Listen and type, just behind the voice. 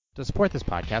To support this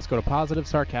podcast, go to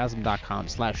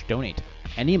positivesarcasm.com/donate.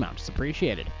 Any amount is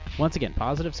appreciated. Once again,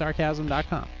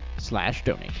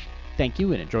 positivesarcasm.com/donate. Thank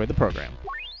you and enjoy the program.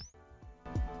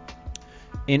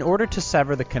 In order to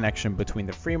sever the connection between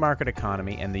the free market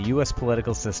economy and the U.S.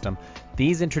 political system,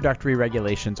 these introductory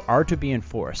regulations are to be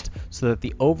enforced so that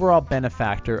the overall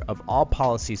benefactor of all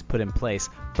policies put in place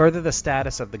further the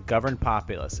status of the governed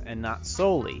populace and not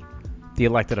solely the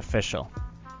elected official.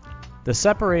 The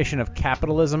separation of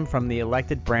capitalism from the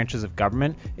elected branches of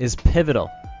government is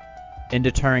pivotal in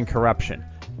deterring corruption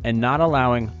and not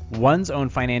allowing one's own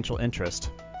financial interest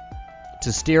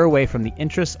to steer away from the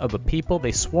interests of the people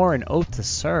they swore an oath to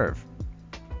serve.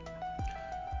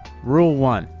 Rule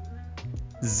 1.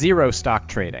 Zero stock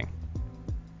trading.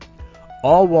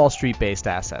 All Wall Street-based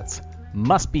assets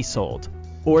must be sold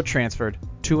or transferred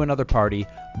to another party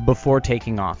before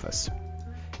taking office.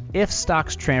 If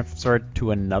stocks transferred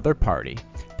to another party,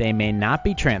 they may not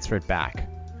be transferred back,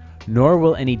 nor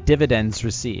will any dividends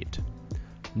received.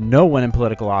 No one in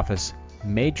political office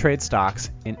may trade stocks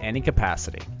in any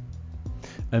capacity.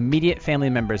 Immediate family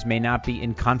members may not be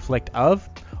in conflict of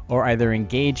or either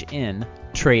engage in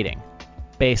trading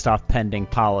based off pending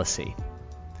policy.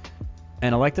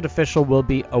 An elected official will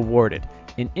be awarded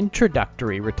an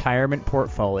introductory retirement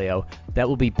portfolio that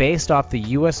will be based off the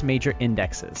U.S. major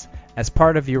indexes as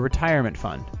part of your retirement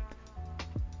fund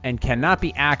and cannot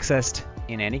be accessed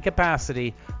in any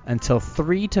capacity until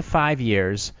 3 to 5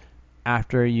 years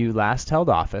after you last held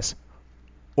office,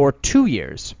 or 2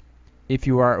 years if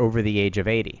you are over the age of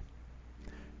 80.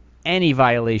 Any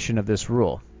violation of this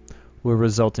rule will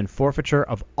result in forfeiture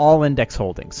of all index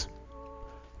holdings,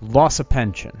 loss of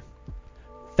pension,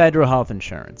 federal health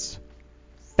insurance,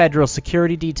 federal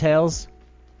security details,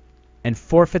 and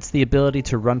forfeits the ability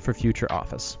to run for future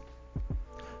office.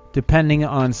 Depending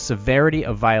on severity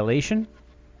of violation,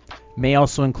 may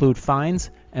also include fines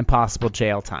and possible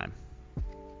jail time.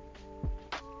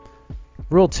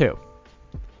 Rule 2.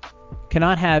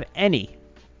 Cannot have any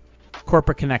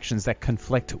corporate connections that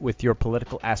conflict with your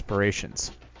political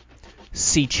aspirations.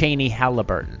 See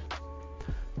Cheney-Halliburton.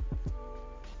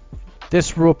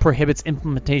 This rule prohibits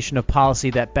implementation of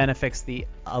policy that benefits the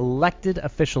elected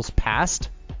officials' past,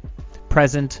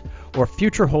 present, or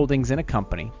future holdings in a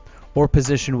company or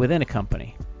position within a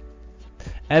company.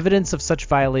 Evidence of such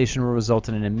violation will result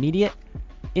in an immediate,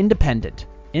 independent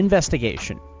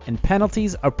investigation and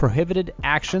penalties of prohibited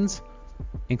actions,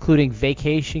 including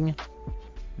vacating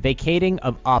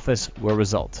of office, will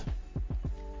result.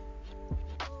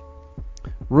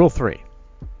 Rule 3.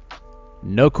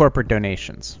 No corporate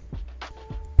donations.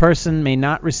 Person may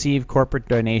not receive corporate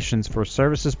donations for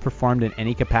services performed in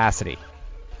any capacity,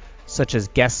 such as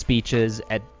guest speeches,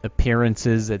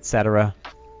 appearances, etc.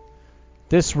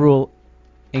 This rule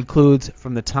includes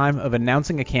from the time of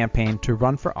announcing a campaign to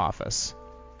run for office.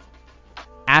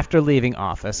 After leaving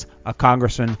office, a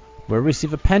congressman will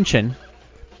receive a pension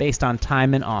based on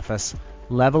time in office,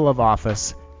 level of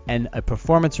office, and a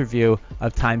performance review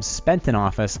of time spent in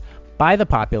office by the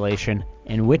population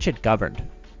in which it governed.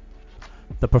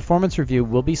 The performance review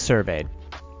will be surveyed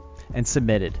and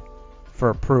submitted for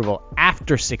approval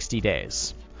after 60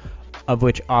 days, of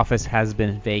which office has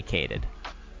been vacated.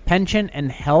 Pension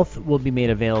and health will be made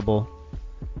available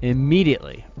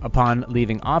immediately upon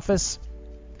leaving office,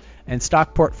 and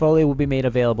stock portfolio will be made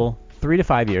available 3 to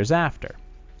 5 years after.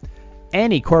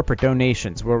 Any corporate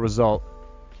donations will result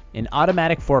in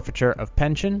automatic forfeiture of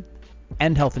pension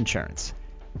and health insurance.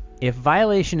 If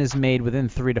violation is made within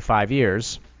 3 to 5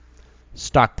 years,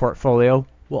 stock portfolio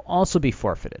will also be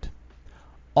forfeited.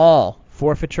 All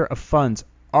forfeiture of funds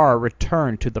are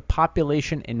returned to the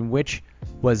population in which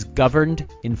was governed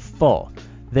in full.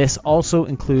 This also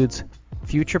includes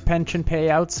future pension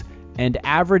payouts and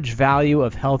average value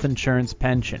of health insurance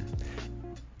pension.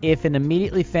 If an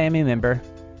immediately family member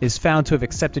is found to have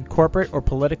accepted corporate or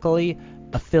politically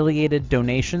affiliated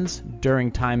donations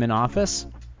during time in office,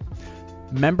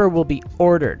 member will be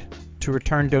ordered to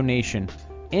return donation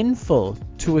in full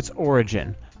to its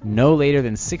origin no later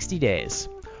than 60 days,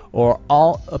 or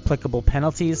all applicable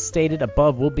penalties stated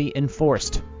above will be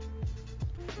enforced.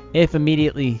 If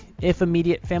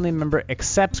immediate family member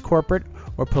accepts corporate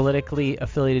or politically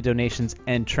affiliated donations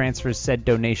and transfers said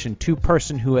donation to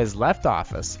person who has left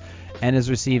office and is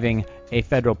receiving a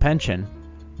federal pension,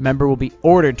 member will be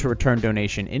ordered to return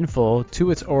donation in full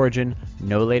to its origin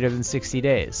no later than 60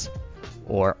 days,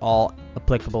 or all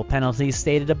applicable penalties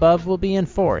stated above will be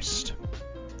enforced.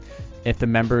 If the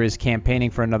member is campaigning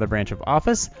for another branch of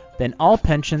office, then all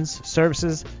pensions,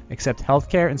 services, except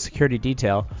healthcare and security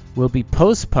detail, will be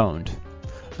postponed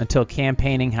until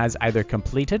campaigning has either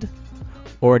completed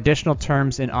or additional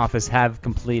terms in office have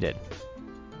completed.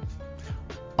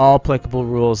 All applicable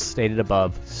rules stated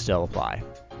above still apply.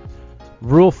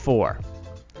 Rule 4.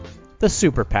 The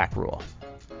Super PAC Rule.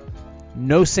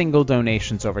 No single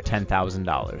donations over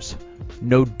 $10,000.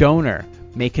 No donor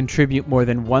may contribute more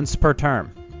than once per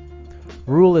term.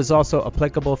 Rule is also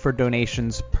applicable for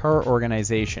donations per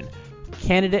organization.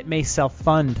 Candidate may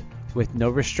self-fund with no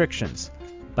restrictions,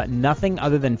 but nothing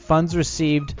other than funds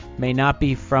received may not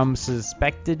be from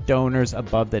suspected donors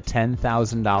above the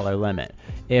 $10,000 limit.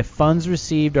 If funds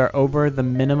received are over the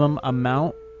minimum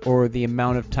amount or the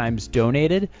amount of times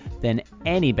donated, then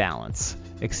any balance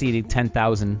exceeding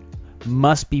 $10,000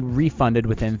 must be refunded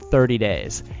within 30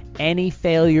 days. Any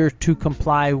failure to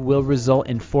comply will result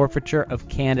in forfeiture of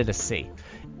candidacy.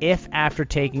 If after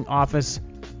taking office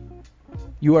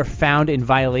you are found in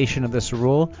violation of this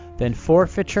rule, then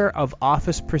forfeiture of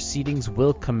office proceedings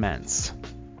will commence.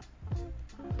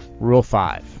 Rule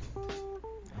 5.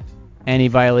 Any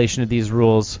violation of these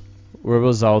rules will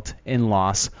result in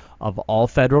loss of all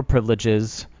federal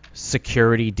privileges,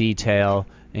 security detail,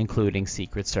 including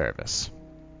Secret Service.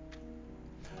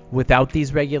 Without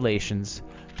these regulations,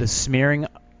 the smearing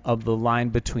of the line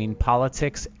between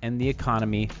politics and the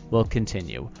economy will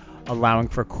continue, allowing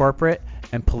for corporate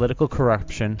and political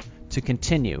corruption to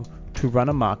continue to run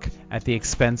amok at the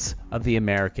expense of the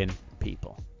American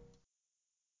people.